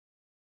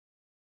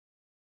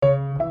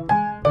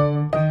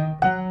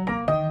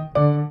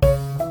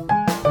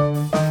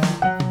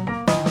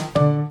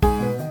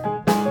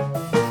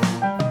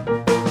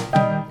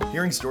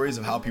Hearing stories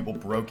of how people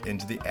broke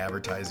into the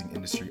advertising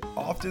industry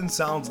often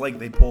sounds like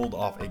they pulled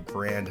off a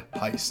grand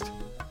heist.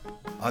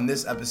 On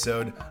this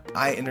episode,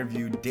 I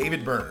interviewed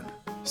David Byrne,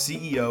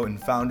 CEO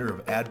and founder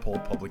of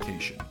AdPulp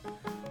Publication.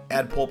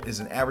 AdPulp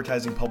is an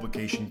advertising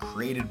publication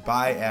created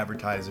by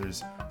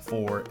advertisers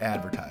for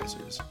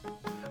advertisers.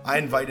 I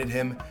invited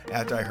him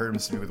after I heard him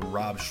speak with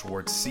Rob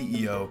Schwartz,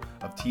 CEO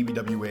of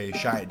TBWA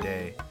Chiat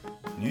Day,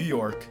 New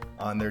York,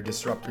 on their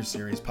Disruptor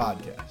Series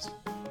podcast.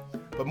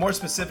 But more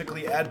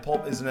specifically,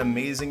 AdPulp is an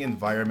amazing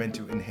environment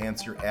to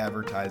enhance your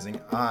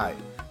advertising eye,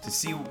 to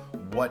see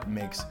what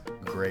makes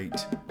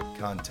great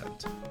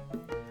content.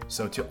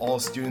 So to all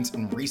students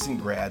and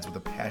recent grads with a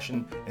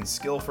passion and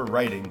skill for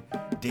writing,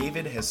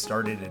 David has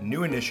started a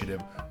new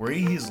initiative where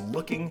he is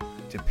looking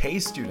to pay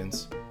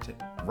students to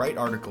write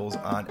articles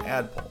on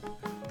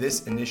AdPulp.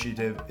 This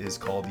initiative is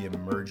called the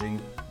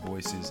Emerging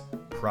Voices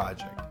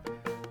Project.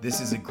 This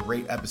is a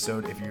great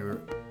episode if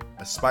you're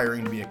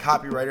aspiring to be a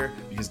copywriter,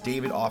 because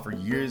David offers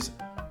years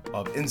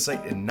of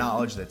insight and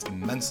knowledge that's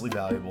immensely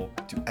valuable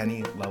to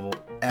any level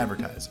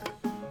advertiser.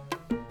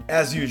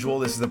 As usual,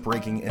 this is the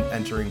Breaking and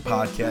Entering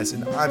podcast,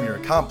 and I'm your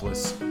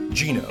accomplice,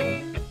 Gino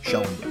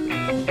Schellenberg.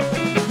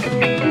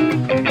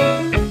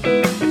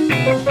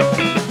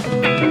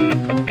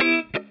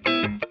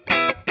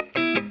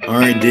 All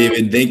right,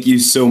 David, thank you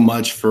so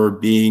much for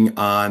being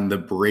on the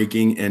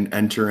Breaking and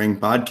Entering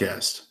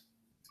podcast.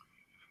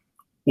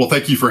 Well,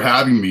 thank you for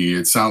having me.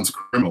 It sounds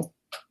criminal.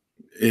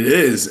 It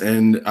is.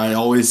 And I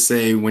always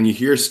say, when you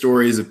hear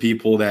stories of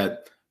people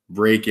that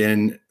break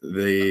in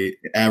the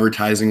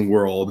advertising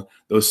world,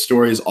 those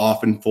stories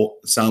often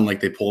sound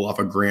like they pulled off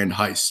a grand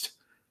heist.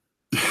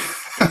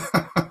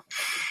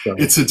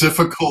 It's a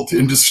difficult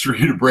industry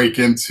to break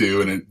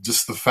into. And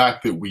just the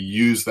fact that we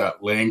use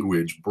that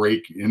language,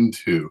 break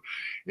into,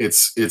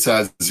 it's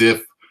as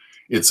if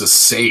it's a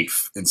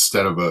safe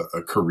instead of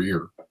a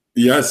career.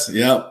 Yes.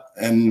 Yeah.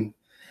 And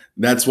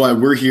that's why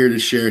we're here to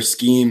share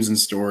schemes and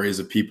stories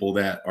of people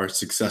that are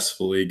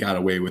successfully got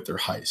away with their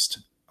heist.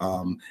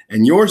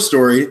 And your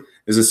story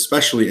is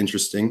especially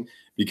interesting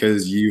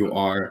because you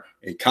are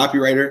a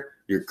copywriter,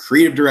 you're a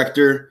creative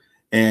director,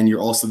 and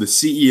you're also the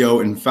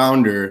CEO and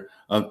founder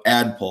of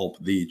AdPulp,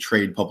 the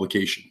trade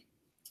publication.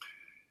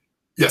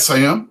 Yes, I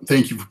am.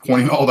 Thank you for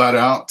pointing all that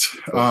out.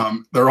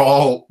 They're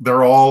all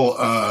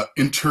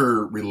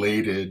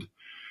interrelated.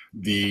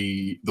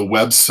 The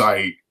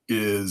website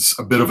is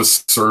a bit of a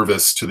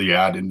service to the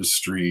ad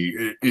industry.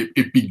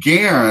 It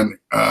began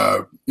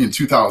in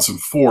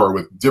 2004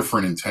 with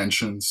different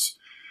intentions.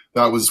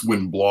 That was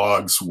when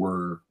blogs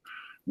were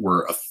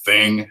a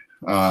thing.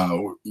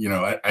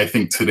 I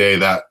think today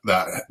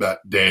that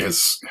day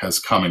has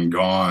come and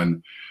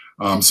gone.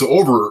 So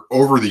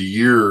over the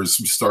years,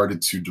 we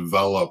started to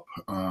develop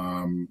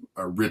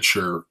a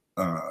richer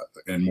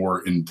and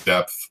more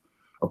in-depth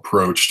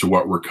approach to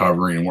what we're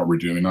covering and what we're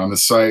doing on the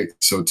site.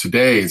 So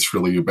today it's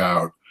really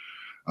about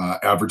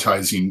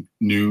advertising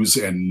news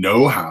and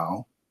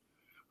know-how.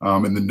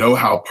 And the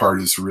know-how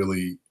part is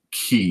really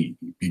key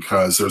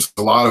because there's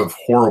a lot of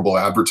horrible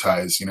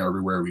advertising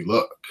everywhere we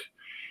look.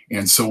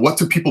 And so what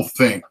do people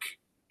think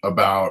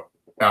about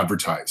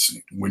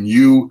advertising? When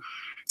you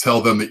tell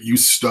them that you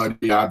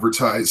study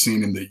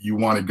advertising and that you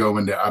want to go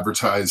into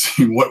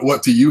advertising,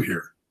 what do you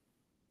hear?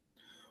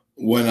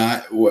 When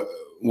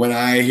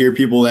I hear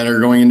people that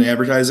are going into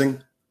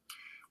advertising?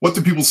 What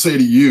do people say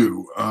to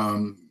you?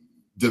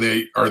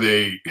 Are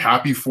they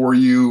happy for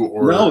you?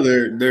 Or no,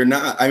 they're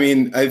not. I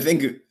mean, I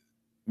think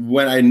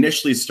when I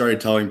initially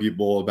started telling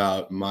people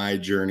about my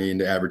journey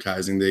into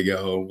advertising, they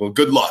go, "Well,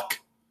 good luck."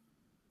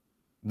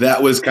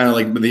 That was kind of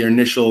like the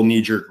initial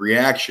knee-jerk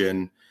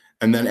reaction.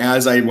 And then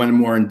as I went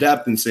more in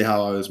depth and say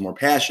how I was more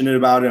passionate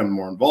about it, I'm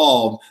more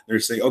involved, they're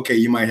saying, "Okay,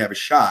 you might have a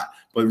shot."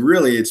 But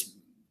really,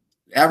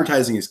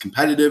 advertising is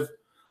competitive.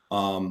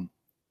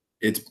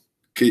 It's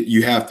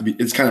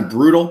kind of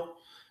brutal.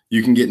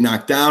 You can get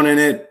knocked down in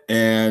it.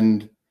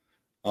 And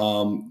a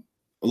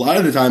lot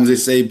of the times they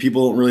say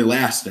people don't really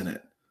last in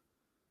it.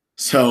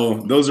 So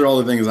those are all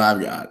the things I've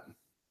got.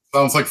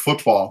 Sounds like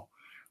football.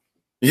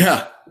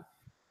 Yeah.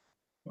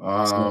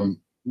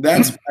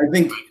 That's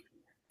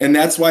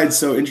why it's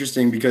so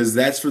interesting, because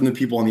that's from the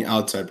people on the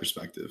outside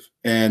perspective.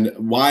 And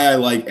why I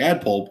like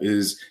AdPulp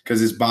is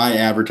because it's by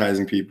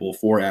advertising people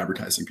for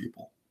advertising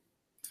people.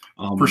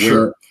 For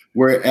sure.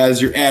 Whereas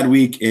your Ad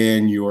Week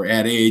and your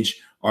Ad Age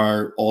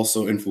are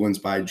also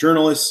influenced by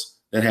journalists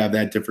that have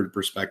that different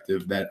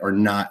perspective that are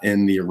not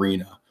in the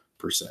arena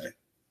per se.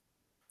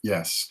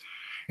 Yes.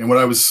 And what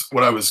I was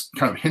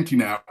kind of hinting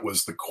at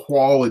was the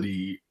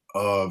quality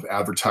of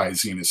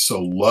advertising is so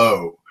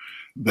low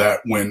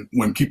that when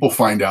people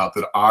find out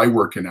that I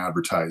work in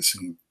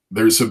advertising,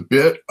 there's a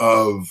bit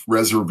of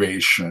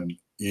reservation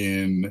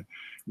in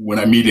when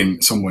I'm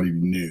meeting somebody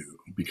new,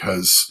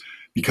 because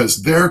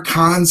their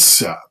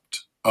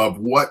concept of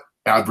what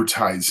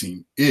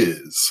advertising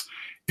is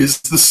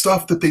the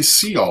stuff that they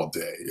see all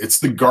day. It's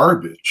the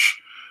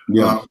garbage.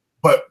 Yeah.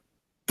 But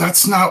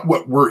that's not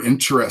what we're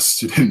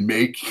interested in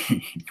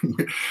making.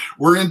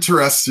 We're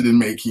interested in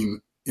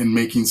making in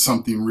making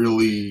something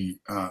really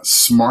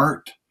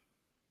smart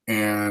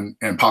and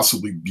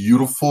possibly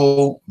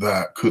beautiful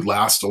that could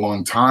last a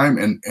long time,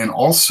 and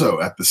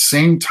also at the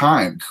same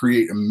time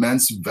create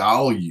immense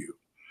value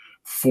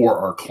for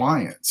our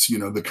clients. You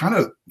know, the kind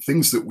of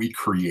things that we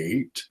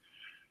create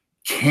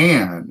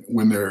can,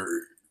 when they're,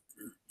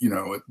 you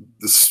know, at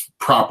this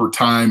proper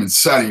time and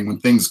setting, when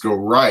things go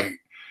right,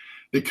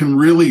 it can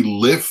really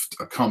lift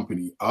a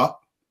company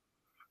up.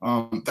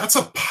 That's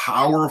a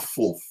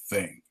powerful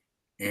thing.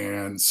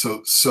 And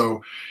so,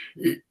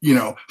 you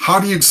know, how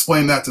do you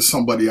explain that to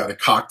somebody at a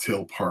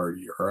cocktail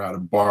party or at a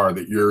bar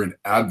that you're in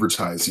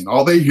advertising?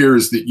 All they hear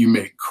is that you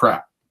make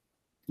crap.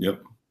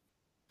 Yep.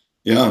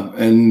 Yeah.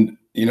 And,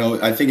 you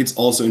know, I think it's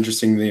also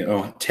interesting that, you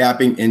know,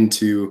 tapping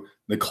into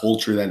the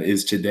culture that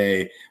is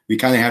today, we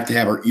kind of have to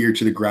have our ear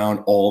to the ground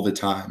all the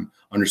time,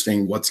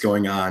 understanding what's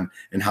going on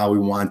and how we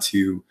want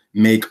to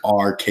make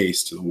our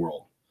case to the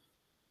world.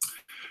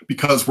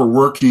 Because we're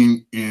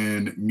working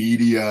in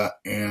media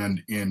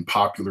and in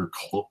popular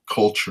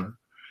culture.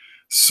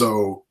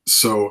 So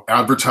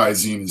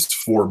advertising is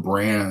for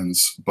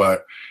brands,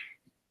 but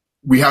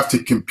we have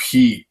to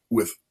compete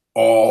with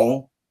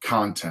all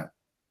content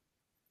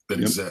that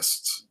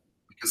exists,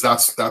 because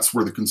that's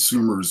where the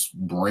consumer's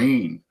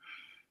brain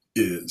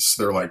is.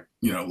 They're like,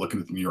 you know,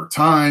 looking at the New York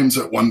Times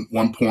at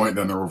one point,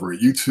 then they're over at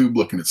YouTube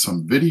looking at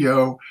some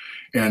video.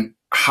 And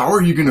how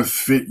are you going to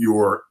fit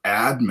your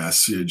ad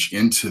message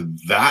into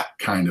that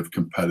kind of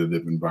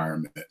competitive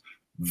environment?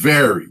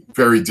 Very,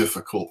 very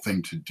difficult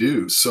thing to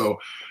do. So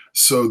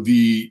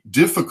the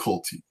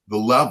difficulty, the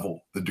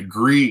level, the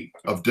degree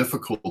of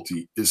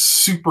difficulty is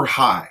super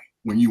high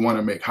when you want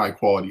to make high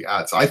quality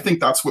ads. I think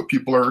that's what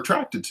people are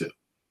attracted to.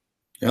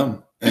 Yeah.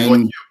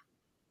 And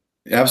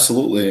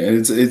absolutely. And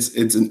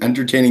it's an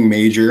entertaining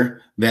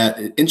major that,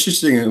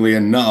 interestingly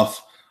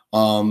enough,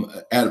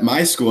 at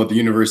my school at the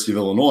University of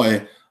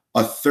Illinois,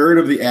 a third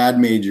of the ad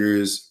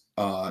majors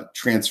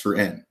transfer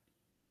in.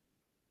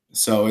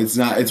 So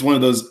it's one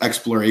of those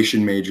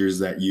exploration majors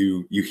that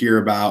you hear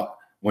about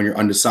when you're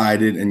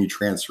undecided and you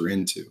transfer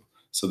into.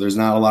 So there's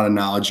not a lot of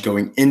knowledge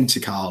going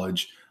into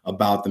college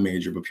about the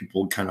major, but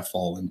people kind of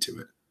fall into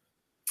it.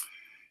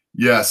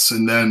 Yes,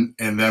 and then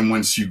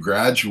once you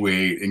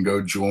graduate and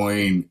go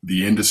join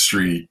the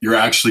industry, you're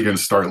actually going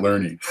to start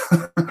learning.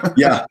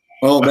 Yeah.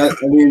 Well,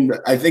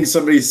 I think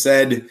somebody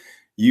said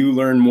you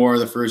learn more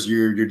the first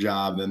year of your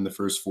job than the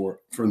first 4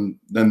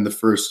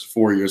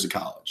 years of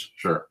college.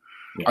 Sure.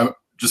 Yeah.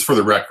 Just for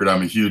the record,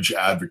 I'm a huge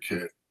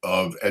advocate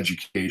of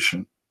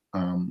education.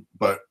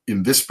 But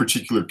in this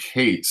particular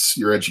case,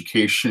 your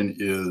education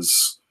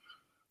is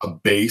a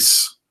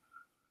base.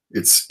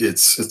 It's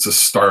a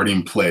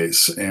starting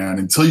place. And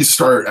until you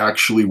start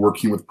actually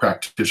working with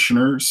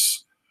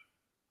practitioners,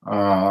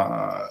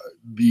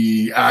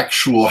 the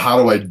actual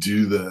how do I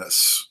do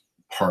this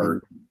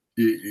part,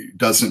 it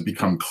doesn't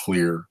become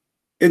clear.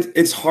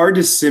 It's hard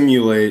to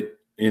simulate,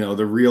 you know,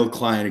 the real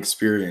client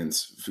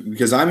experience,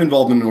 because I'm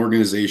involved in an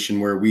organization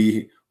where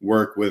we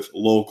work with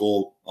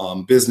local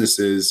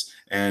businesses,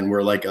 and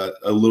we're like a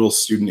little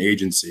student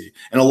agency.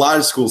 And a lot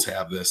of schools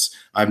have this.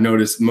 I've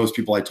noticed most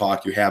people I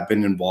talk to have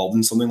been involved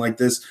in something like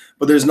this,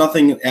 but there's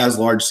nothing as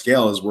large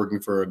scale as working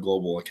for a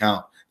global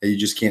account that you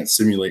just can't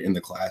simulate in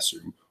the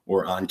classroom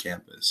or on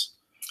campus.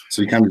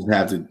 So you kind of just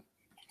have to.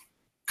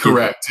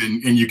 Correct.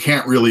 And you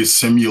can't really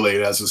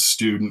simulate as a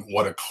student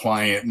what a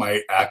client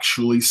might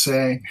actually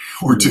say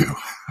or do.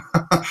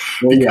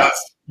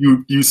 Because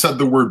you said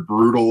the word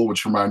brutal,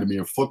 which reminded me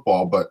of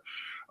football, but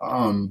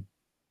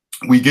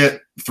we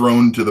get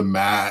thrown to the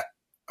mat.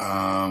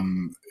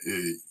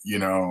 You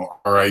know,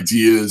 our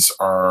ideas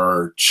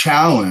are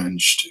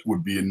challenged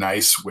would be a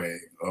nice way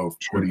of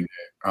putting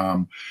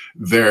it.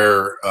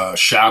 They're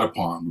shat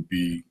upon would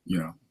be, you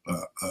know,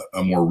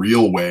 a more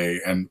real way.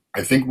 And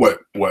I think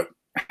what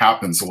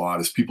happens a lot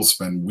is people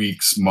spend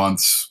weeks,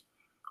 months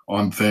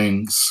on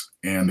things,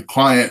 and the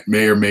client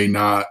may or may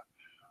not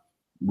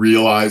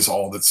realize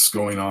all that's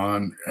going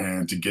on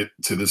and to get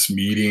to this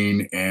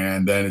meeting,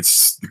 and then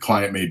the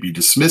client may be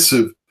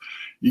dismissive.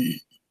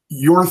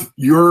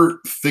 Your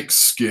thick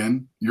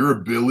skin, your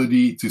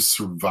ability to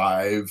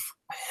survive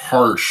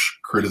harsh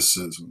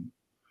criticism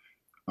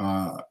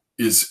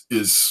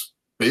is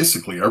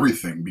basically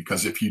everything,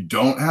 because if you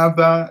don't have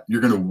that,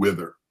 you're going to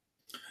wither.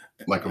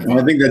 Like I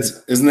think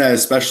isn't that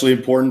especially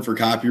important for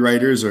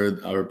copywriters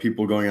or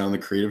people going on the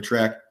creative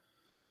track?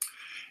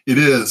 It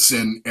is.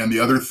 And the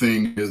other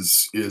thing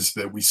is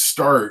that we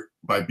start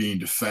by being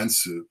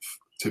defensive,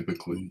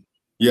 typically.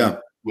 Yeah.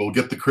 We'll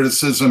get the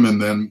criticism,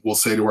 and then we'll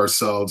say to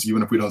ourselves,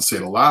 even if we don't say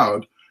it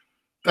aloud,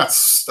 I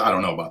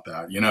don't know about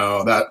that. You know,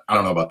 I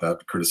don't know about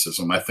that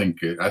criticism. I think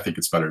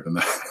it's better than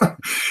that.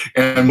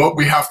 And what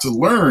we have to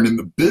learn in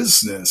the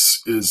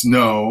business is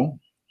no,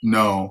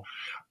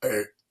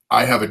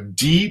 I have a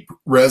deep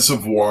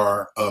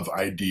reservoir of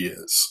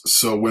ideas.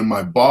 So when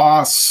my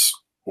boss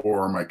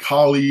or my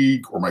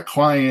colleague or my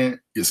client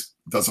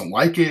doesn't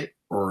like it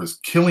or is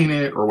killing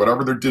it or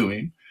whatever they're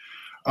doing,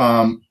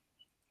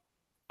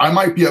 I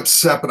might be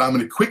upset, but I'm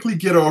going to quickly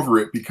get over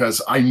it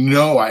because I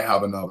know I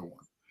have another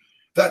one.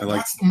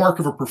 That's the mark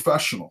of a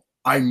professional.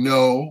 I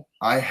know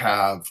I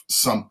have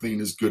something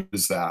as good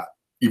as that.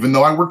 Even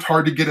though I worked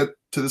hard to get it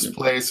to this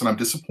place and I'm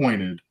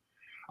disappointed,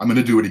 I'm going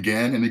to do it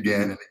again and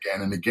again and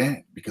again and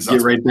again, because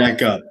that's get right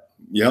back up.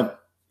 Yep.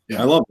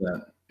 Yeah. I love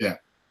that. Yeah.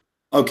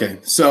 Okay.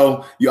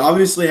 So you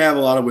obviously have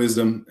a lot of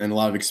wisdom and a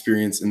lot of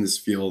experience in this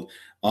field.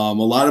 A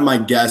lot of my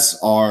guests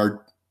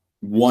are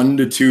 1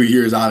 to 2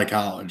 years out of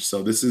college.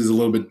 So this is a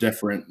little bit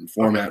different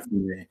format for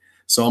me.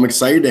 So I'm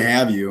excited to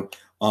have you.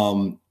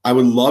 I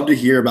would love to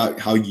hear about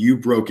how you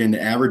broke into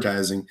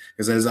advertising,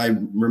 because as I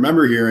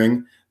remember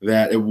hearing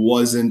that it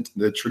wasn't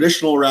the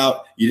traditional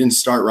route. You didn't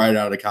start right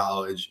out of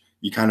college.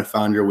 You kind of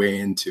found your way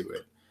into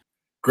it.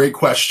 Great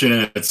question.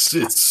 It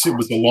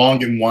was a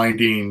long and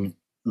winding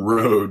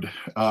road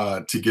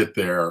to get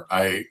there.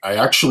 I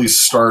actually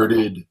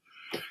started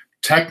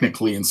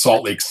technically in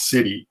Salt Lake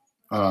City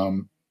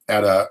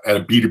at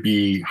a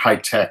B2B high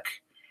tech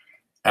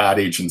ad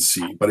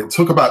agency, but it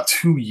took about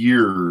 2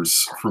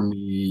 years for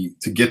me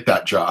to get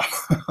that job.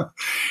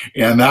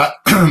 And that,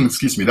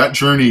 excuse me, that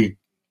journey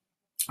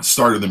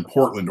started in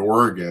Portland,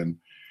 Oregon.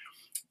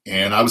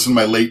 And I was in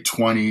my late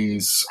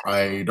 20s.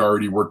 I'd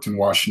already worked in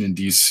Washington,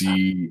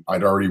 D.C.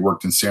 I'd already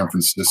worked in San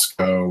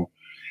Francisco.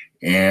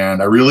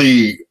 And I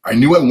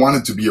knew I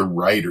wanted to be a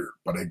writer,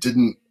 but I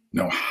didn't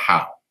know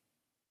how.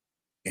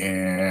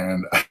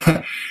 And,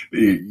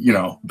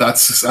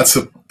 that's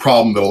a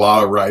problem that a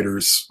lot of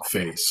writers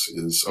face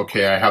is,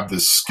 okay, I have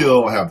this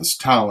skill, I have this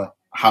talent.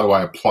 How do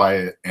I apply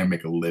it and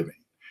make a living?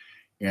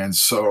 And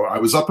so I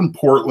was up in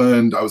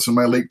Portland. I was in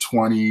my late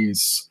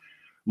 20s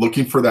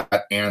looking for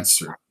that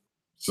answer.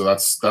 So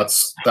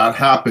that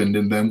happened.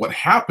 And then what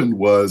happened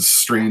was,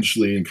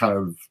 strangely and kind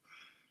of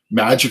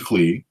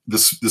magically,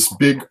 this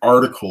big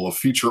article, a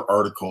feature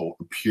article,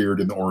 appeared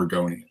in the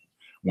Oregonian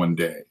one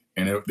day.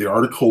 And the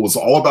article was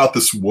all about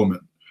this woman,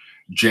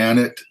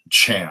 Janet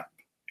Champ.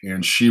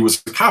 And she was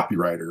a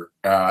copywriter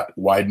at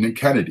Wieden &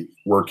 Kennedy,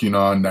 working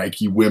on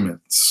Nike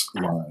women's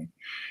line.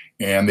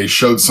 And they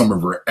showed some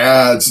of her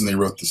ads, and they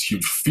wrote this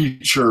huge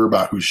feature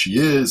about who she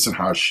is and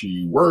how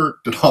she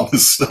worked and all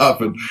this stuff.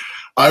 And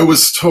I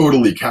was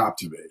totally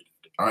captivated.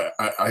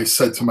 I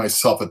said to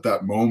myself at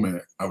that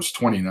moment, I was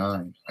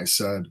 29, I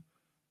said,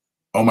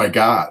 oh my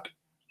God,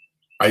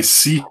 I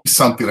see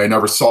something I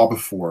never saw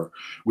before,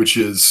 which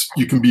is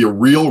you can be a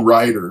real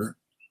writer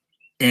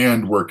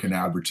and work in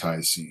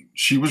advertising.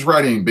 She was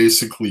writing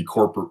basically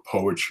corporate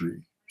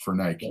poetry for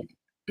Nike.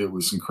 It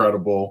was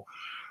incredible.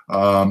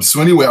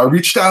 So anyway, I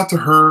reached out to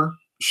her.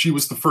 She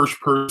was the first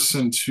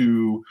person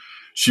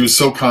she was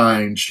so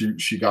kind.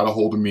 She got a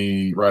hold of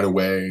me right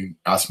away,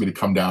 asked me to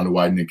come down to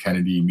Wieden &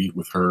 Kennedy, meet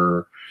with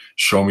her,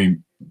 show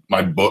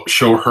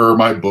her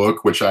my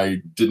book, which I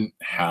didn't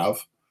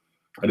have.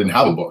 I didn't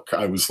have a book.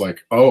 I was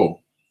like, oh,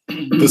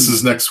 this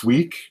is next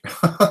week.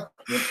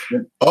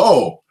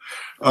 Oh,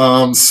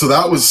 so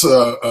that was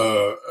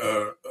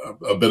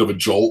a bit of a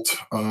jolt.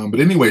 But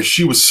anyway,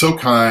 she was so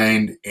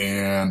kind,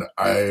 and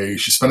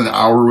she spent an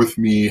hour with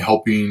me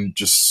helping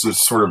just to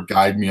sort of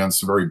guide me on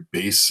some very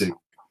basic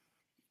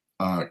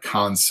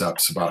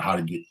concepts about how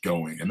to get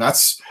going. And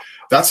that's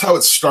how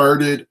it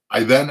started.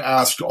 I then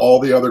asked all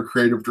the other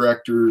creative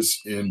directors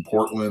in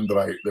Portland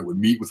that would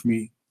meet with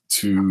me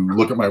to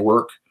look at my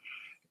work.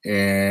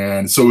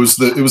 And so it was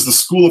the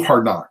school of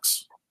hard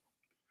knocks,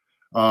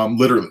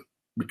 literally,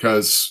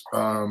 because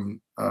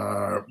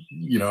I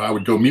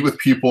would go meet with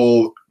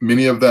people.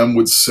 Many of them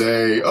would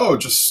say, oh,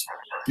 just,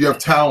 you have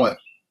talent,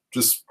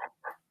 just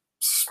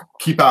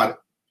keep at it.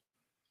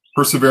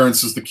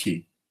 Perseverance is the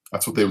key.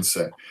 That's what they would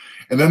say.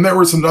 And then there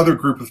was another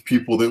group of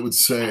people that would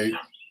say,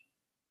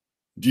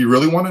 do you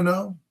really want to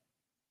know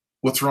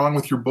what's wrong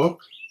with your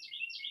book?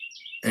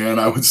 And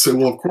I would say,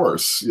 well, of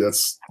course,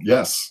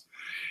 yes.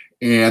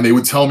 And they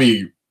would tell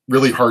me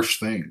really harsh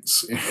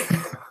things.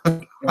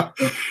 And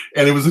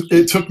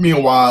it took me a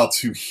while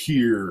to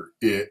hear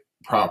it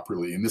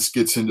properly. And this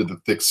gets into the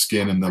thick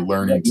skin and the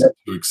learning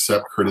to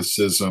accept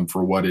criticism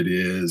for what it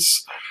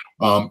is.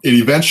 It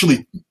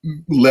eventually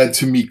led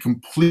to me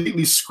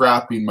completely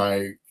scrapping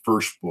my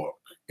first book.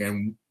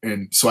 And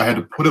so I had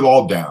to put it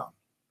all down,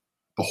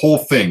 the whole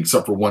thing,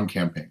 except for one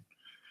campaign,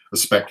 a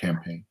spec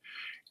campaign.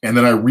 And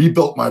then I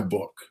rebuilt my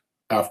book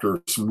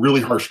after some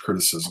really harsh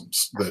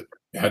criticisms that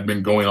had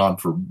been going on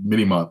for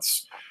many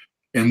months.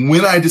 And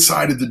when I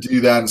decided to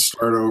do that and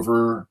start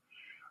over,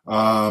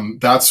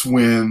 that's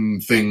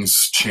when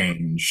things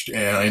changed.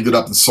 And I ended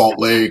up in Salt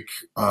Lake.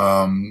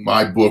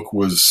 My book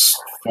was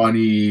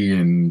funny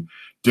and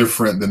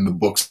different than the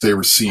books they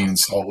were seeing in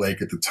Salt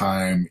Lake at the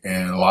time.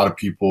 And a lot of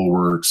people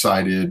were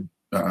excited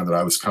that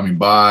I was coming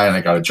by, and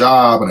I got a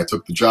job, and I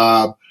took the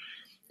job,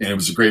 and it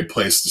was a great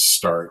place to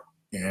start.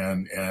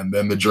 And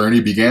then the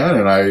journey began,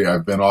 and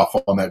I've been off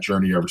on that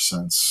journey ever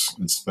since.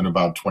 It's been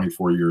about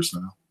 24 years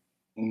now.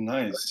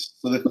 Nice.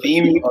 So the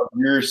theme of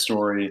your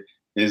story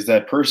is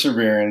that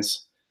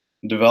perseverance,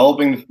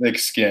 developing the thick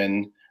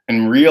skin,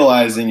 and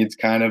realizing it's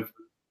kind of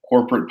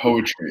corporate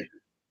poetry.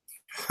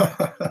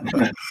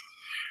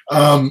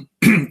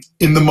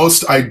 In the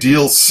most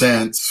ideal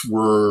sense,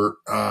 we're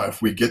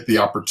if we get the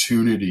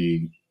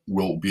opportunity,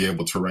 we'll be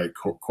able to write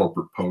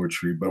corporate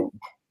poetry. But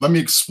let me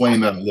explain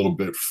that a little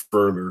bit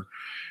further.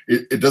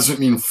 It doesn't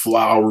mean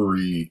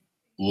flowery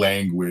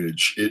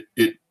language.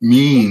 It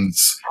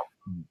means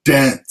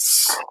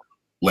dense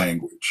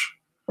language.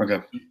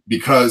 Okay.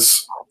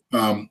 Because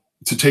to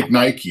take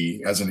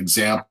Nike as an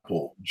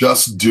example,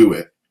 Just Do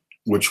It,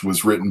 which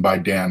was written by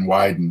Dan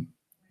Wieden,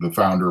 the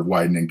founder of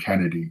Wieden and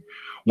Kennedy,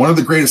 one of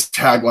the greatest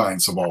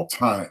taglines of all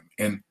time.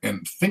 And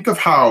think of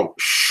how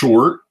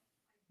short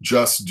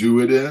Just Do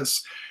It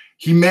is.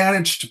 He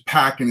managed to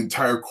pack an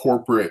entire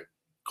corporate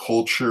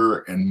culture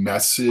and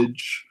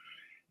message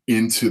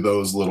into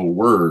those little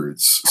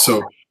words.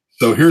 So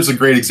here's a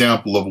great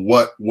example of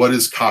what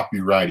is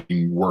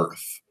copywriting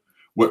worth.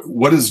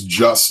 What is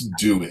Just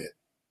Do It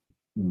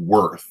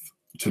worth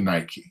to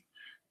Nike?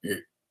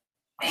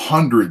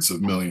 Hundreds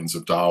of millions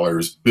of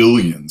dollars,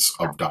 billions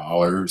of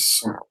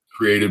dollars,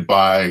 created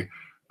by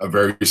a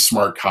very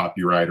smart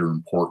copywriter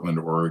in Portland,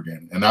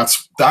 Oregon. And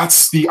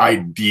that's the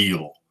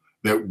ideal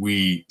that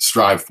we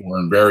strive for,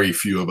 and very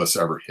few of us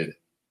ever hit it.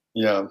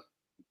 Yeah.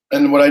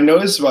 And what I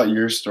noticed about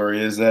your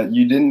story is that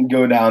you didn't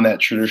go down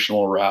that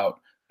traditional route.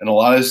 And a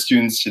lot of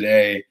students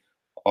today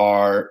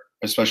are,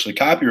 especially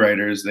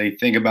copywriters, they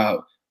think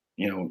about,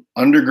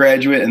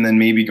 undergraduate and then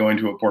maybe going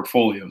to a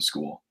portfolio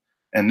school.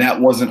 And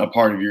that wasn't a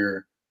part of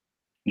your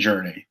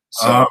journey.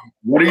 So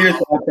what are your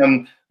thoughts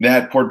on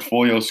that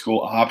portfolio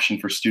school option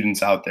for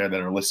students out there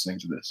that are listening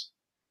to this?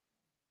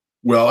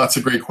 Well, that's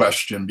a great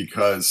question,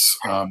 because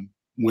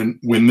when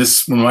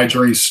my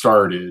journey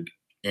started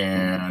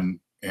and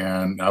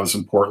I was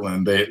in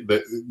Portland,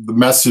 the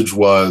message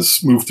was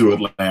move to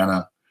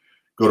Atlanta,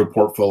 go to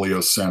Portfolio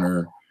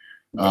Center.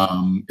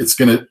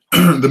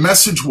 The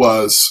message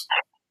was,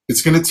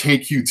 it's going to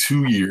take you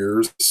 2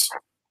 years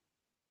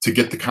to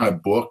get the kind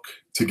of book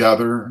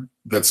together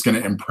that's going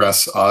to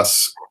impress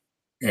us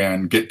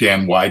and get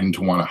Dan Wieden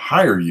to want to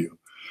hire you.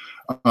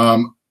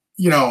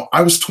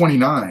 I was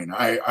 29.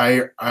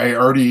 I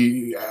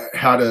already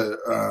had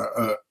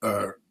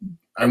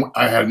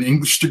I had an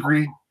English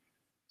degree.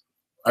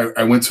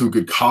 I went to a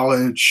good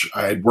college.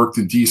 I had worked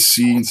in DC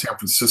and San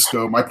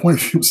Francisco. My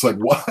point of view was like,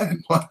 what?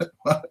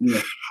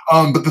 Yeah.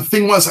 But the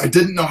thing was, I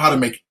didn't know how to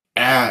make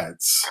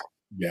ads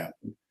yet.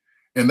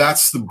 And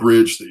that's the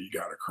bridge that you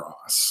got to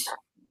cross.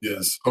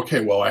 Is,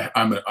 okay, well,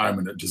 I'm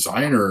a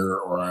designer,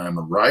 or I'm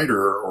a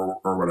writer, or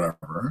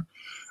whatever.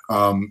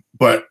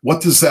 But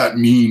what does that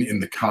mean in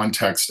the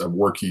context of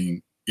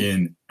working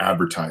in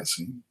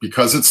advertising?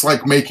 Because it's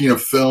like making a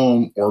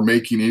film or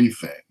making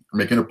anything, or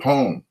making a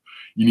poem.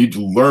 You need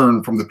to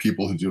learn from the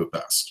people who do it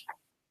best.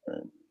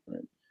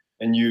 Right.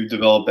 And you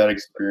developed that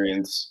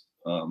experience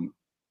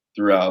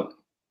throughout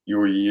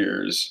your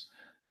years,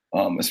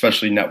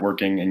 especially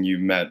networking. And you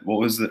met, what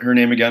was her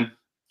name again?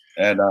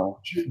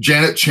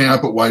 Janet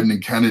Champ at Wieden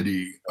and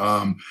Kennedy.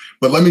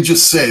 But let me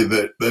just say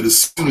that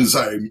as soon as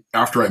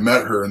after I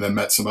met her and then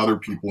met some other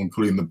people,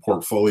 including the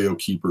portfolio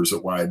keepers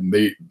at Wieden,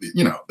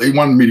 they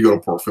wanted me to go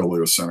to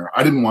Portfolio Center.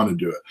 I didn't want to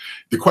do it.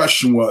 The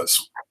question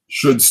was,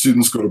 should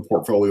students go to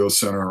Portfolio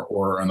Center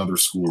or another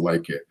school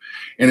like it?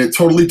 And it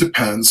totally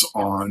depends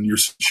on your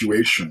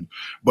situation.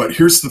 But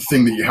here's the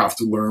thing that you have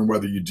to learn,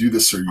 whether you do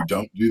this or you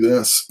don't do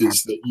this,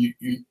 is that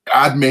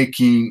ad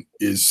making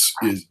is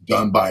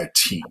done by a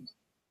team.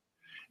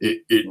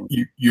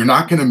 You're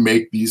not going to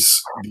make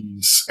these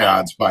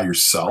ads by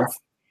yourself.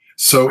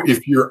 So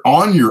if you're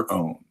on your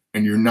own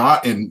and you're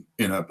not in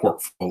a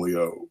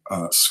portfolio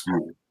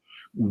school,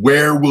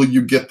 where will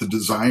you get the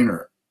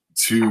designer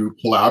to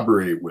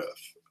collaborate with,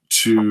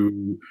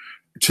 to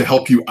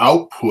help you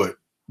output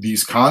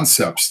these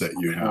concepts that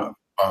you have?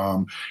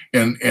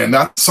 And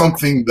that's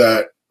something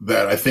that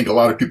I think a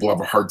lot of people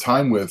have a hard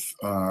time with,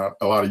 a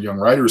lot of young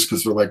writers,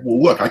 because they're like, well,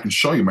 look, I can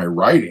show you my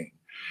writing.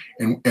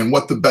 And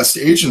what the best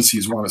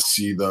agencies want to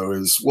see, though,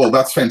 is, well,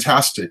 that's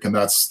fantastic, and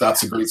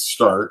that's a great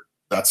start.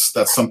 That's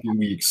something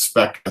we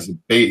expect as a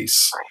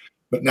base.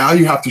 But now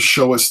you have to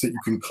show us that you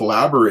can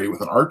collaborate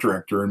with an art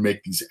director and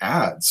make these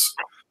ads.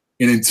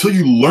 And until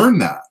you learn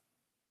that,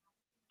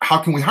 how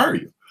can we hire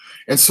you?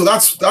 And so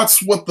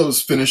that's what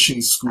those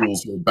finishing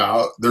schools are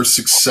about. They're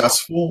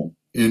successful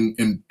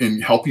in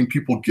helping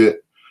people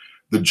get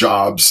the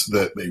jobs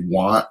that they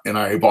want. And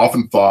I've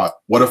often thought,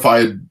 what if I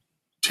had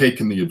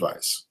taken the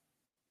advice?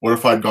 What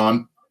if I'd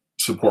gone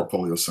to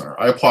Portfolio Center?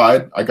 I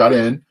applied, I got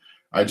in,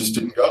 I just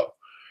didn't go.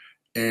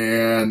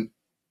 And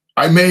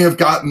I may have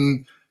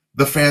gotten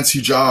the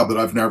fancy job that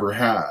I've never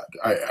had.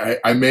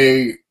 I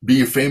may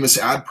be a famous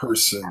ad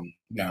person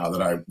now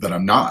that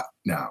I'm not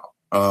now,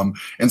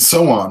 and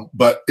so on.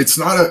 But it's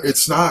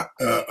not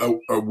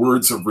a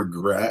words of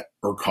regret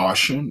or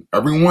caution.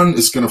 Everyone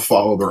is going to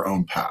follow their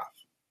own path.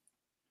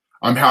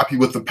 I'm happy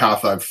with the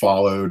path I've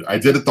followed. I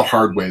did it the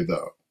hard way,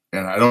 though,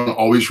 and I don't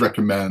always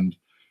recommend.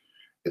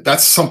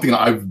 That's something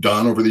I've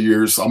done over the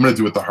years. I'm going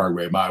to do it the hard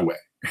way, my way.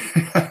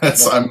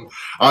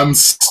 I'm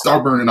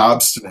stubborn and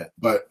obstinate,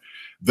 but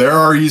there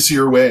are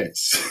easier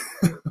ways.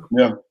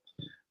 Yeah.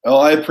 Well,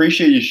 I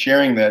appreciate you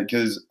sharing that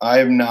because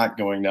I'm not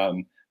going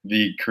down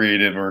the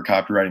creative or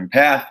copywriting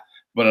path,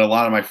 but a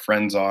lot of my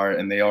friends are,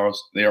 and they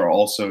are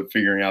also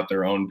figuring out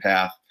their own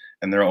path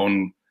and their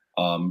own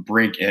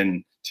break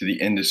in to the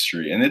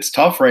industry. And it's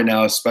tough right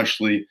now,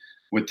 especially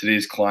with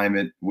today's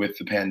climate with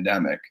the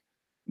pandemic.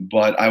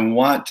 But I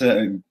want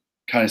to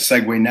kind of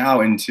segue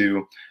now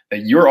into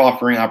that you're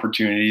offering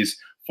opportunities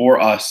for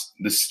us,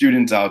 the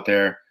students out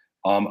there,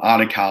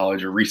 out of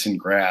college or recent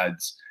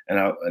grads,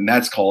 and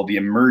that's called the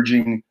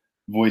Emerging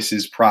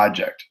Voices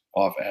Project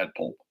off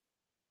AdPulp.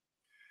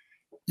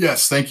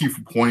 Yes, thank you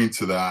for pointing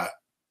to that.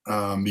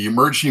 The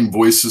Emerging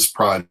Voices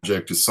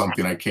Project is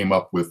something I came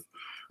up with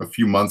a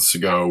few months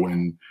ago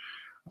when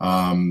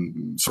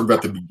sort of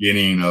at the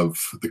beginning of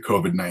the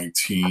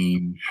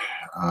COVID-19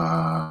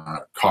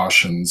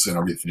 cautions and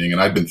everything.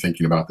 And I've been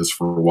thinking about this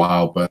for a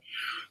while, but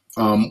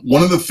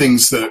one of the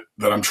things that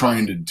I'm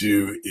trying to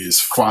do is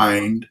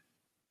find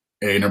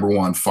number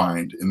one,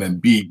 find, and then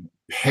B,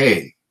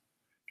 pay,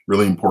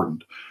 really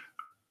important,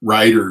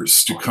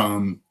 writers to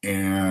come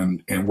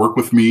and work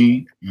with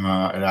me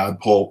at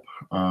AdPulp,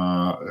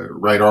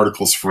 write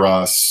articles for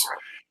us,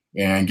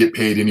 and get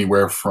paid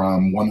anywhere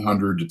from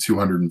 $100 to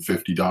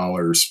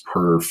 $250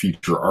 per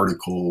feature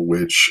article,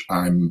 which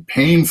I'm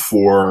paying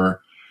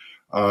for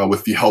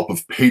with the help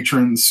of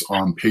patrons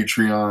on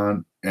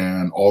Patreon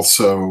and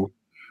also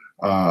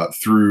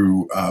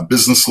through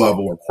business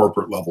level or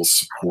corporate level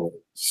support.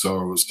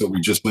 So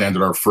we just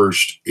landed our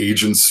first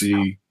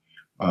agency,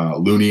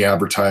 Looney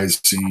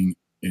Advertising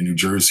in New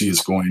Jersey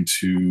is going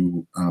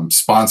to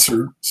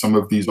sponsor some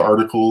of these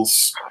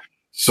articles.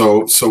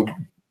 So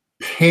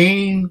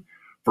paying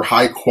for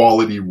high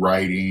quality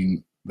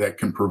writing that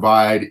can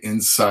provide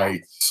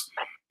insights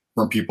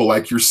from people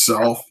like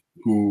yourself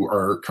who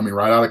are coming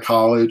right out of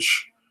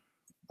college,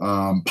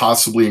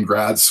 possibly in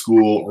grad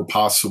school or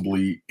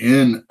possibly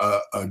in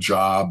a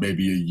job,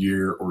 maybe a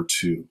year or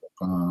two.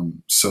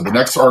 So the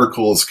next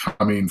article is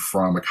coming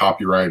from a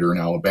copywriter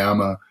in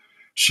Alabama.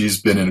 She's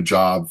been in a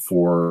job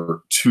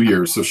for 2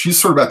 years. So she's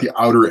sort of at the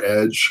outer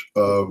edge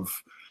of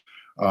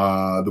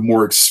the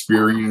more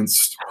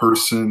experienced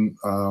person.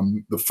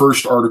 The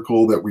first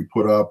article that we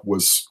put up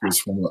was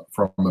from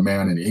a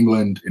man in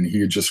England, and he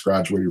had just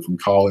graduated from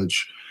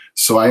college.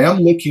 So I am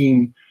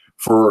looking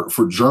for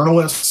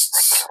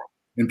journalists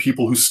and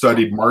people who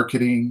studied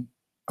marketing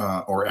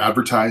or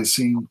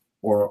advertising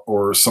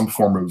or some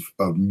form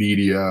of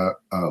media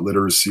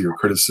literacy or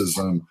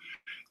criticism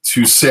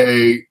to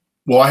say,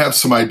 well, I have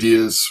some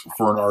ideas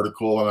for an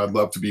article and I'd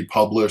love to be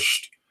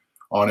published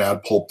on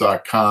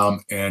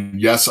adpulp.com.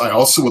 And yes, I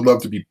also would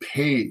love to be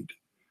paid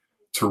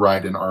to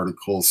write an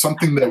article.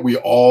 Something that we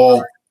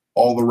all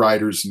the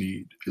writers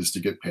need is to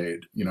get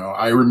paid. You know,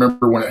 I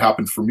remember when it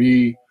happened for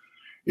me,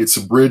 it's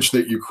a bridge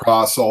that you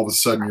cross. All of a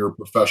sudden you're a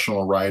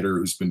professional writer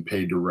who's been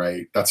paid to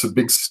write. That's a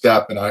big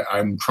step. And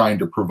I'm trying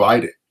to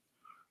provide it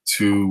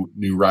to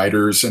new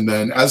writers. And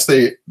then as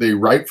they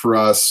write for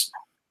us,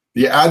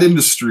 the ad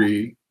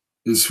industry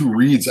is who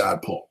reads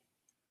AdPulp.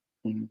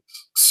 Mm-hmm.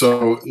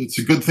 So it's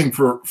a good thing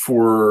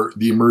for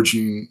the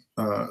emerging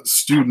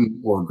student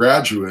or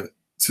graduate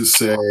to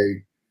say,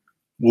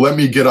 well, let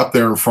me get up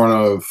there in front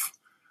of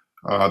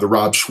the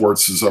Rob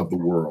Schwartzes of the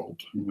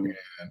world, mm-hmm.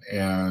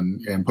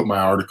 and put my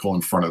article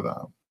in front of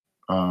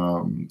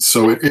them.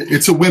 So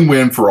it's a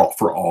win-win for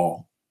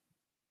all.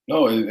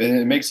 No,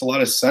 it makes a lot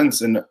of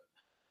sense. And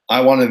I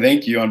want to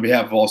thank you on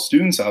behalf of all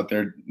students out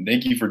there.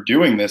 Thank you for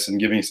doing this and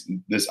giving us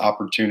this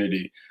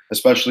opportunity,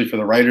 especially for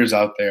the writers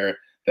out there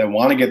that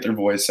want to get their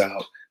voice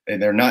out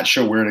and they're not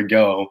sure where to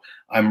go.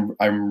 I'm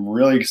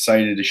really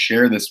excited to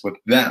share this with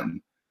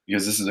them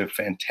because this is a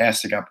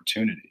fantastic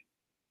opportunity.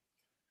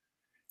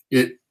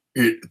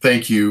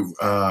 Thank you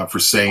for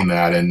saying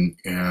that, and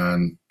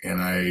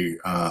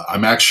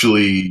I'm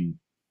actually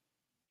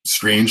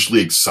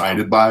strangely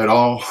excited by it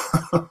all.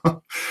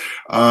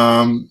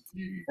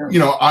 You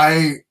know,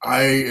 I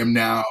am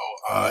now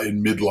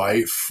in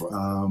midlife.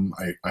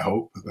 I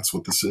hope that's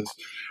what this is.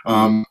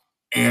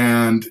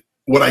 And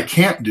what I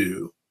can't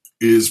do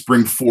is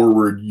bring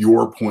forward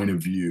your point of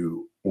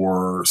view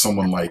or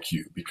someone like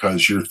you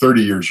because you're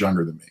 30 years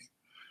younger than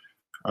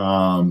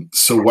me.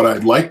 So what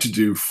I'd like to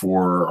do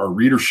for our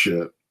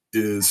readership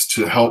is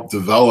to help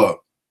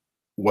develop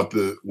what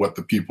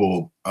the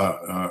people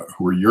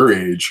who are your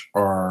age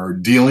are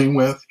dealing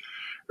with.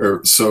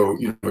 Or so,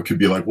 you know, it could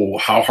be like, well,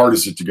 how hard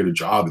is it to get a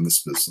job in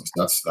this business?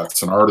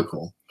 That's an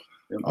article.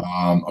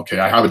 Okay,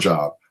 I have a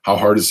job. How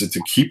hard is it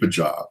to keep a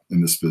job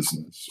in this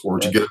business or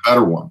to get a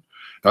better one?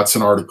 That's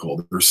an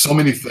article. There's so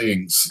many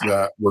things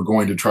that we're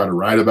going to try to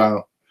write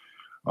about.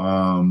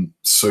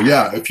 So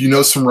yeah, if you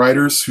know some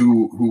writers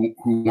who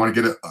want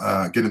to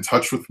get in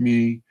touch with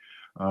me,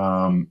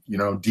 you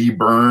know,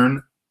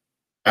 dburn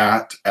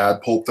at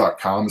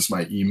adpulp.com is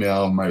my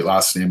email. My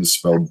last name is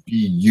spelled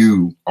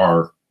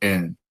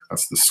B-U-R-N.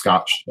 That's the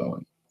Scotch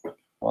spelling.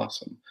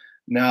 Awesome.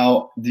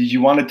 Now, did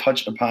you want to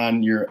touch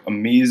upon your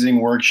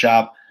amazing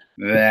workshop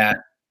that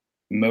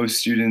most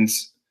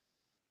students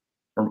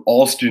or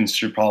all students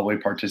should probably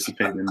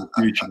participate in the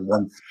future?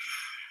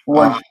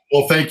 Well,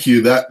 thank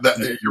you. That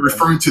you're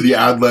referring to the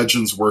Ad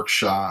Legends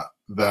workshop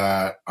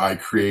that I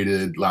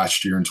created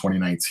last year in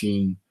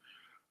 2019.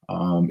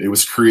 It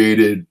was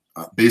created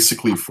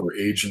basically for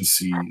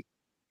agency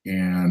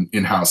and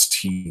in-house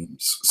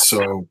teams.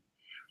 So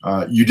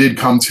you did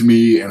come to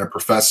me, and a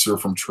professor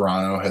from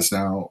Toronto has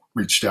now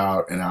reached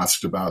out and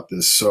asked about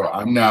this. So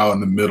I'm now in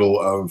the middle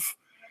of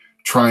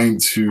trying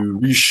to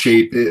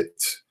reshape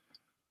it,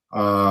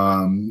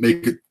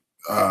 make it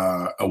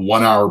a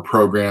 1 hour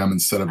program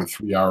instead of a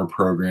 3 hour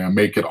program,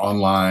 make it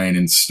online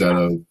instead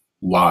of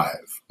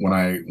live. When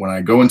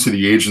I go into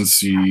the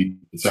agency,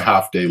 it's a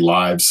half day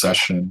live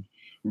session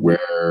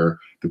where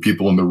the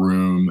people in the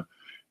room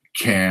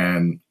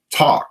can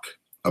talk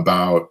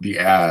about the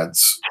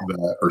ads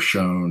that are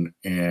shown.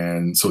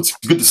 And so it's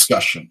a good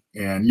discussion.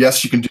 And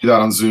yes, you can do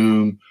that on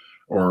Zoom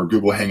or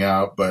Google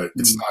Hangout, but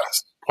it's not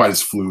quite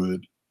as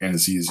fluid and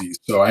as easy.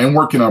 So I am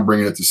working on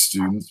bringing it to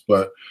students,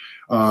 but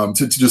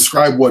to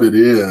describe what it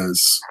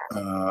is,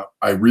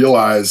 I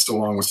realized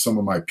along with some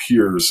of my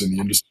peers in the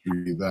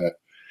industry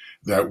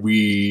that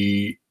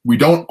we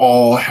don't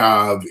all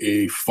have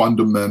a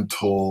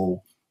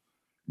fundamental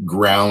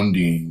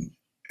grounding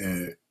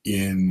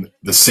in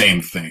the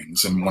same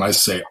things. And when I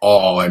say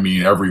all, I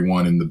mean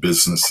everyone in the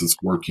business is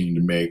working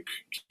to make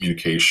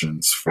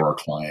communications for our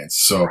clients.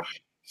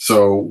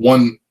 So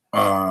one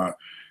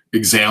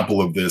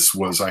example of this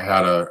was I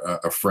had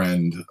a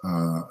friend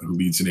who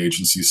leads an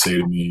agency say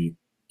to me,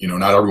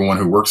 not everyone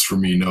who works for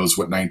me knows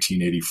what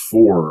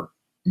 1984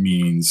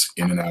 means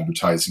in an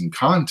advertising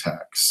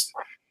context.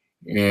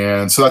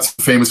 And so that's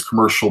a famous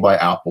commercial by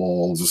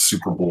Apple. It was a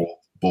Super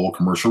Bowl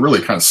commercial, really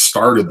kind of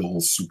started the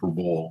whole Super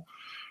Bowl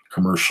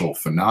commercial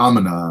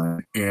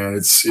phenomenon. And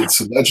it's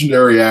a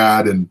legendary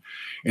ad, and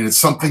it's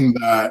something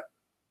that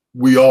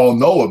we all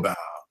know about,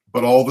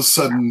 but all of a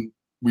sudden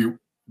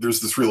there's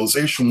this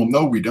realization, well,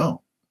 no, we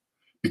don't,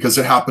 because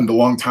it happened a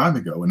long time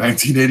ago in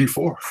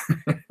 1984.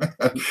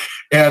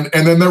 and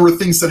then there were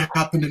things that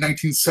happened in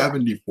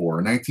 1974,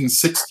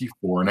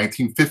 1964,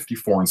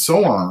 1954, and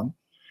so on,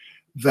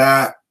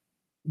 that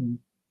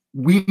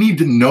we need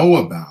to know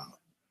about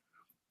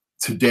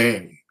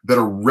today that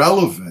are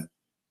relevant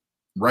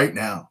right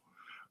now.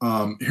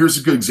 Here's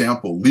a good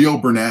example. Leo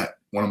Burnett,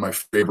 one of my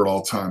favorite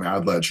all-time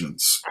ad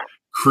legends,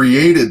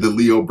 created the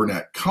Leo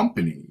Burnett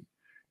Company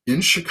in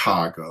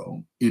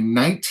Chicago in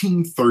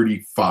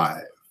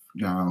 1935.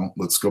 Now,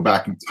 let's go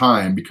back in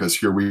time, because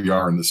here we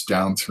are in this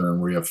downturn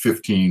where we have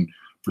 15%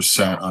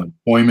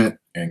 unemployment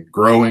and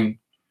growing.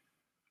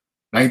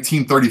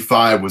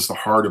 1935 was the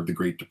heart of the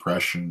Great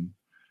Depression.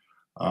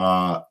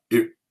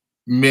 It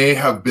may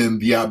have been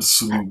the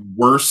absolute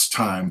worst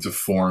time to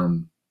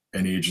form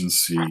an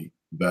agency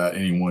that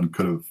anyone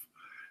could have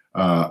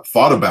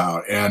thought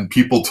about. And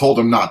people told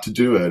him not to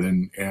do it,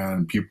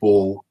 and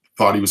people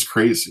thought he was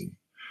crazy.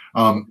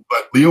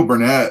 But Leo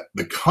Burnett,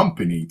 the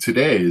company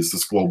today, is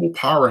this global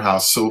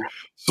powerhouse. So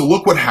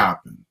look what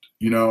happened,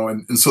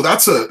 and so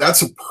that's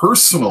a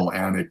personal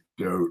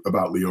anecdote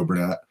about Leo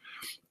Burnett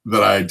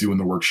that I do in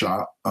the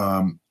workshop.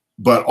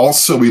 But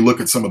also we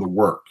look at some of the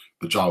work,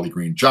 the Jolly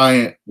Green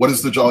Giant. What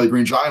is the Jolly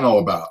Green Giant all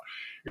about?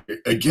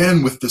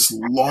 Again, with this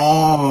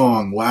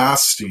long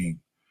lasting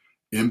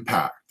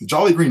impact. The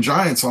Jolly Green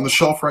Giant's on the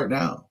shelf right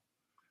now,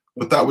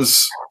 but that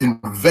was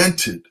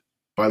invented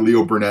by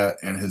Leo Burnett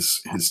and his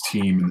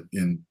team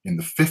in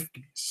the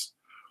 50s.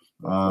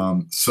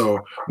 So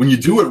when you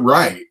do it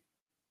right,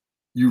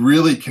 you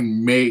really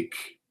can make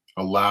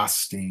a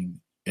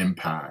lasting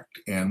impact.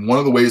 And one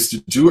of the ways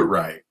to do it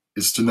right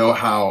is to know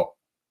how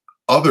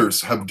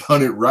others have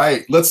done it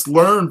right. Let's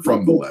learn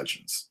from the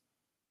legends.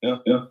 Yeah.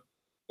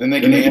 And they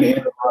can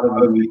handle a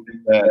lot of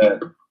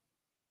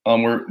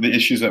the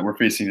issues that we're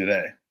facing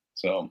today.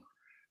 So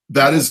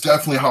that is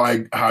definitely how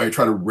I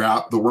try to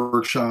wrap the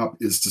workshop,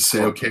 is to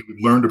say, okay,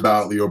 we've learned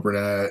about Leo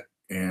Burnett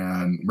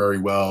and Mary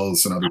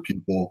Wells and other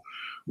people.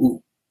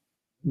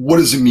 What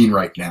does it mean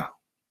right now?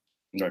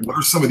 Right. What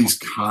are some of these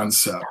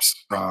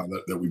concepts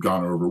that we've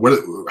gone over?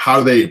 How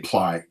do they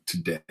apply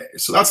today?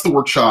 So that's the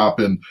workshop,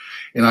 and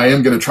I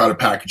am going to try to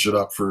package it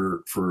up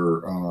for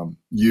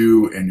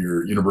you and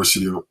your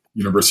University of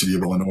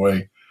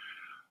Illinois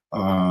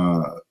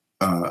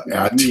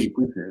ad team,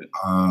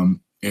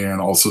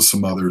 and also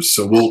some others.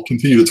 So we'll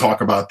continue to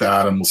talk about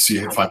that, and we'll see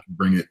if I can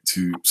bring it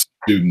to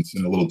students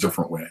in a little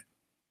different way.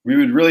 We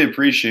would really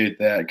appreciate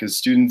that, because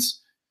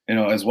students,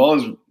 as well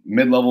as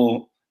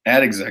mid-level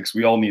ad execs,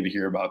 we all need to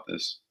hear about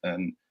this,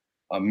 and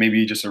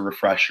maybe just a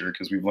refresher,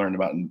 because we've learned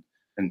about it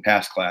in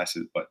past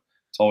classes, but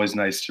it's always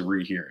nice to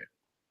rehear it.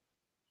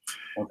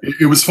 Okay.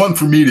 It was fun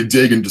for me to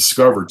dig and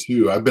discover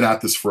too. I've been at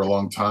this for a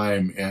long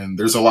time, and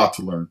there's a lot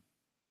to learn.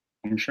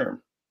 I'm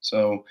sure.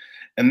 So,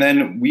 and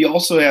then we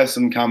also have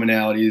some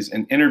commonalities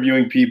in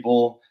interviewing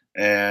people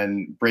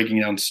and breaking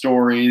down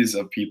stories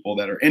of people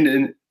that are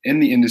in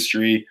the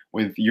industry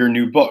with your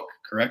new book,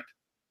 correct?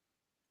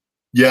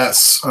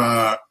 Yes,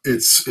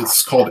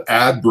 it's called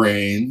Ad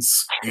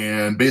Brains,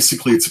 and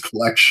basically it's a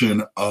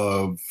collection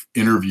of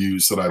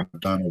interviews that I've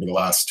done over the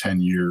last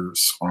 10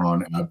 years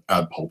on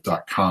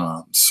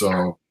adpulp.com.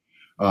 So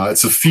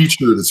It's a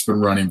feature that's been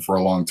running for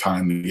a long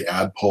time, the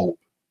AdPulp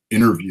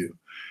interview.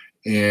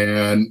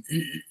 And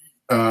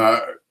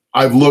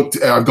I've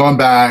gone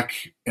back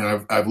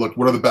and I've looked,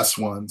 what are the best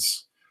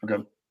ones?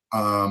 Okay.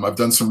 I've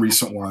done some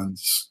recent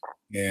ones,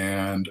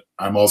 and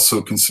I'm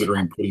also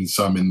considering putting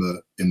some in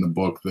the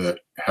book that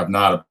have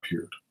not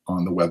appeared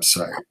on the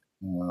website,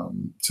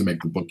 to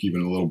make the book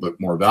even a little bit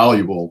more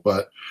valuable.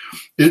 But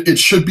it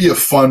should be a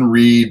fun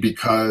read,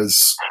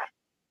 because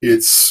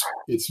it's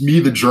me,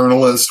 the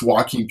journalist,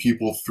 walking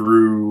people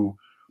through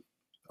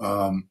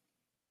a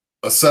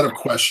set of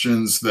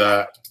questions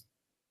that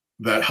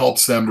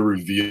helps them to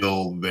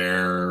reveal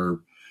their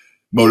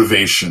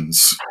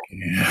motivations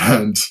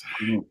and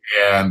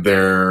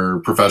their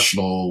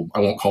professional, I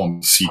won't call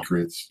them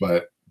secrets,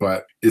 but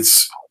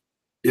it's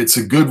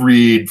a good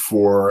read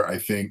for, I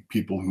think,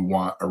 people who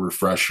want a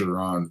refresher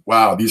on,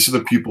 wow, these are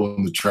the people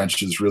in the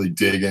trenches really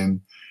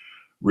digging,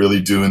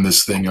 really doing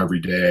this thing every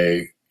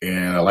day.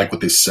 And I like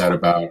what they said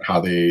about how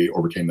they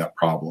overcame that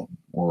problem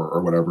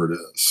or whatever it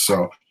is.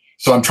 So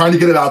I'm trying to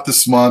get it out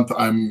this month.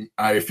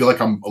 I feel like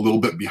I'm a little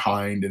bit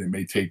behind, and it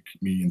may take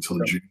me until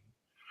June.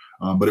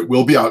 But it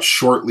will be out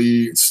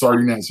shortly. It's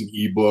starting as an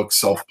ebook,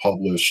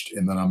 self-published,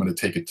 and then I'm going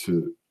to take it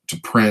to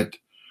print.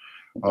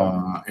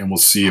 And we'll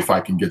see if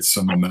I can get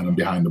some momentum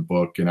behind the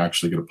book and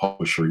actually get a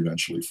publisher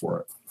eventually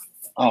for it.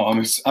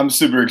 Oh, I'm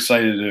super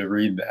excited to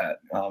read that.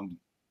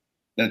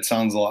 That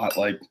sounds a lot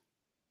like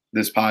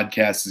this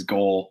podcast's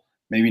goal.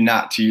 Maybe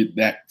not to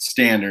that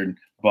standard,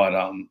 but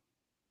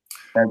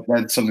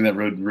that's something that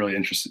really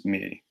interested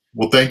me.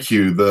 Well, thank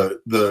you.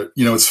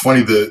 It's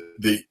funny,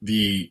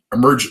 the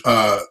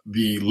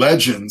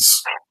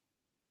legends,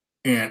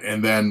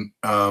 and then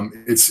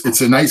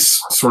it's a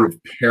nice sort of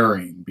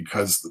pairing,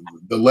 because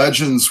the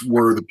legends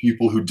were the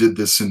people who did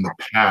this in the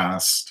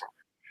past,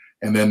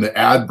 and then the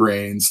Ad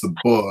Brains, the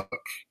book,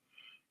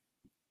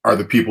 are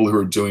the people who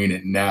are doing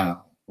it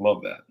now.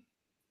 Love that.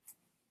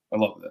 I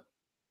love that.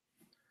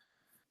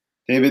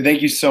 David,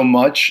 thank you so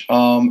much.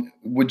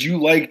 Would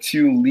you like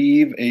to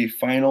leave a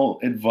final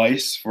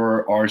advice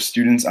for our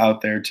students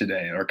out there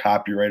today, our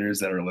copywriters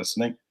that are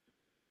listening?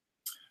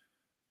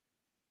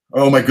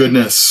 Oh my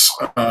goodness.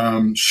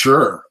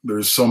 Sure.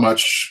 There's so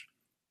much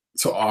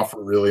to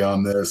offer really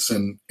on this.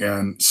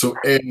 And so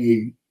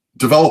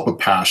develop a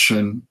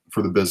passion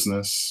for the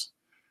business.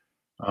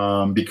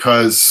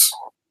 Because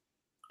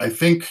I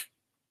think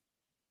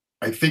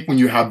when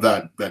you have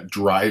that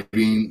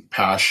driving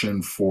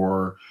passion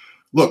for,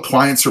 look,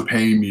 clients are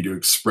paying me to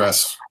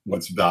express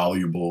what's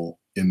valuable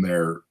in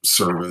their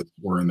service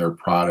or in their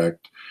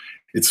product.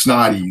 It's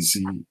not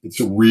easy.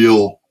 It's a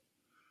real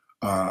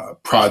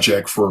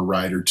project for a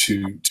writer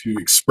to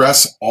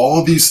express all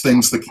of these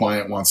things the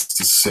client wants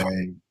to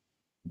say,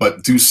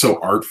 but do so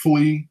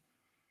artfully,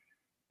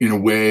 in a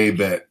way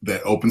that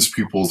opens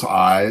people's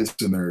eyes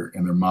and their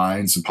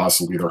minds and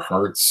possibly their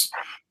hearts.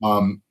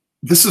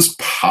 This is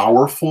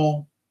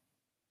powerful,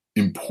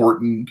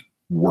 important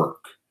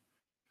work.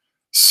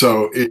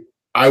 So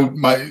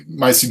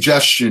my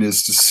suggestion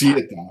is to see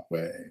it that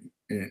way,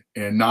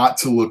 and not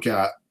to look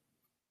at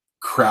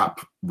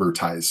crap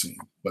advertising,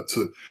 but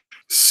to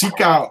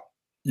seek out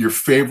your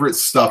favorite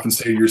stuff and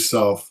say to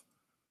yourself,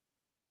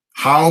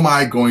 how am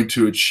I going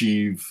to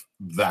achieve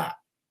that?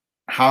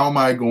 How am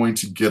I going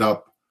to get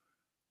up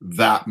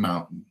that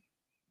mountain?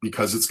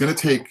 Because it's going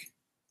to take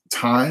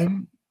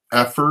time,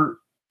 effort,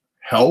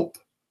 help.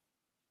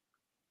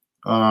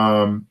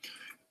 And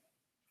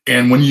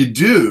when you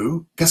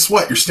do, guess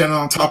what? You're standing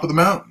on top of the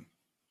mountain.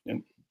 Yep.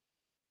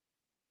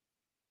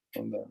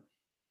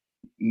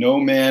 No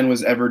man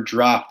was ever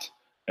dropped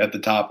at the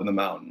top of the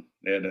mountain.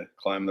 They had to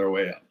climb their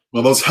way up.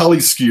 Well, those heli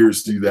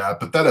skiers do that,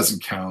 but that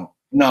doesn't count.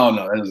 No,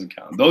 that doesn't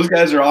count. Those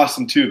guys are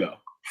awesome too, though.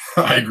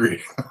 I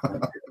agree.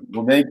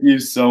 Well, thank you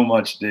so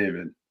much,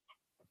 David.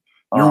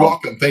 You're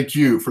welcome. Thank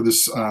you for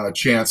this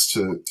chance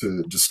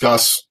to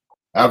discuss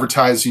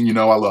advertising. You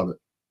know, I love it.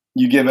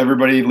 You give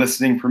everybody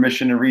listening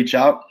permission to reach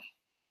out?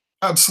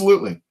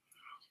 Absolutely.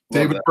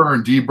 David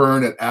Byrne,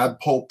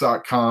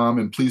 dbyrne@adpulp.com.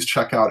 And please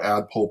check out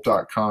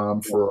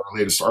adpulp.com for our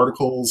latest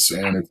articles.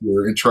 And if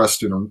you're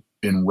interested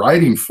in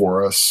writing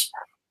for us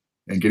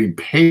and getting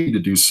paid to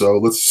do so,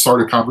 let's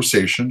start a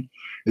conversation.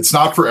 It's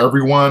not for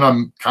everyone.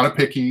 I'm kind of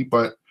picky,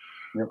 but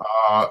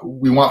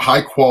we want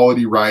high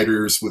quality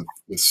writers with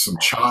some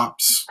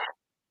chops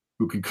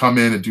who can come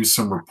in and do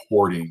some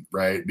reporting,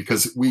 right?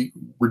 Because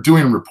we're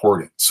doing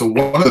reporting. So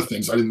one of the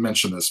things, I didn't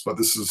mention this, but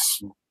this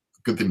is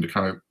good thing to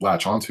kind of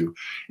latch onto.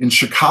 In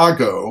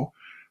Chicago,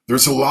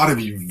 there's a lot of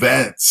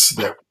events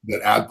that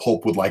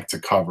AdPulp would like to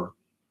cover,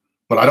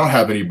 but I don't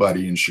have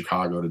anybody in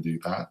Chicago to do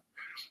that.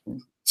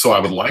 So I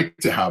would like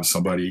to have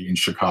somebody in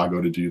Chicago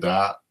to do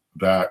that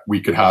we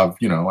could have,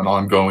 an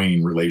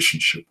ongoing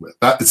relationship with.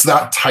 It's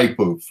that type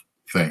of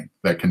thing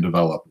that can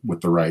develop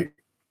with the right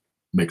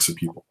mix of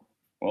people.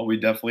 Well, we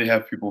definitely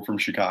have people from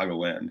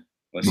Chicagoland.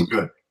 Well,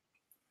 good.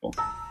 Well,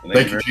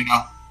 thank you,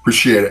 Gina.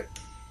 Appreciate it.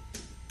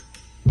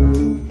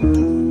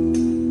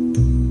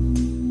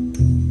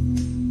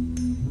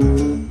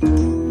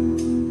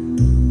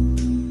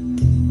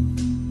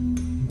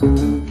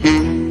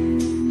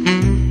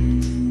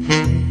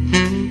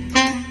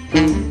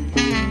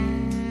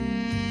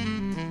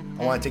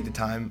 want to take the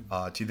time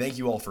to thank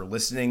you all for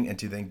listening and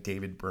to thank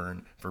David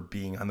Byrne for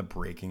being on the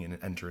Breaking and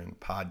Entering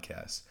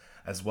podcast.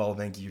 As well,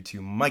 thank you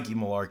to Mikey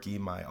Malarkey,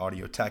 my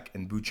audio tech,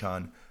 and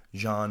Buchan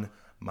Jean,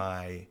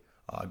 my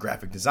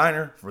graphic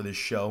designer for this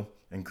show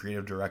and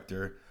creative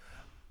director.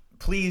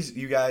 Please,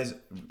 you guys,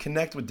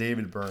 connect with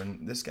David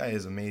Byrne. This guy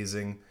is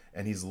amazing,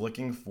 and he's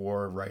looking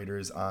for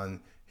writers on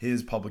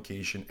his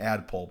publication,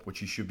 Ad Pulp,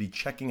 which you should be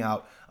checking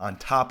out on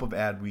top of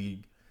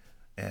Adweek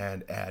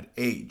and Ad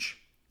Age.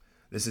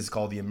 This is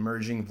called the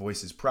Emerging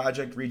Voices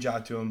Project. Reach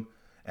out to him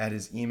at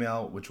his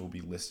email, which will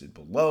be listed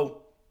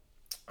below.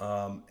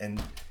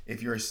 And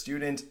if you're a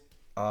student,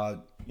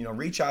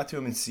 reach out to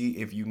him and see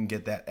if you can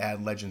get that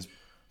Ad Legends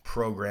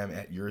program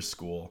at your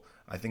school.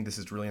 I think this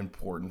is really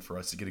important for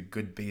us to get a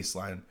good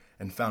baseline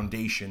and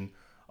foundation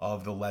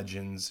of the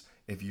legends.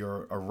 If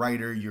you're a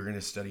writer, you're going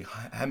to study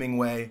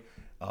Hemingway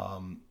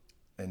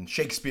and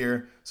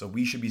Shakespeare. So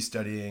we should be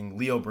studying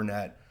Leo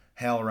Burnett,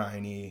 Hal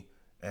Riney,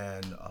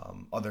 and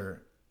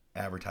other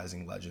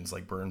advertising legends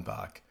like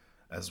Birnbach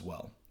as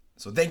well.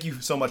 So thank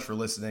you so much for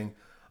listening.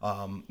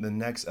 The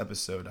next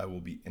episode, I will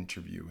be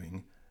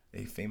interviewing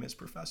a famous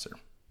professor.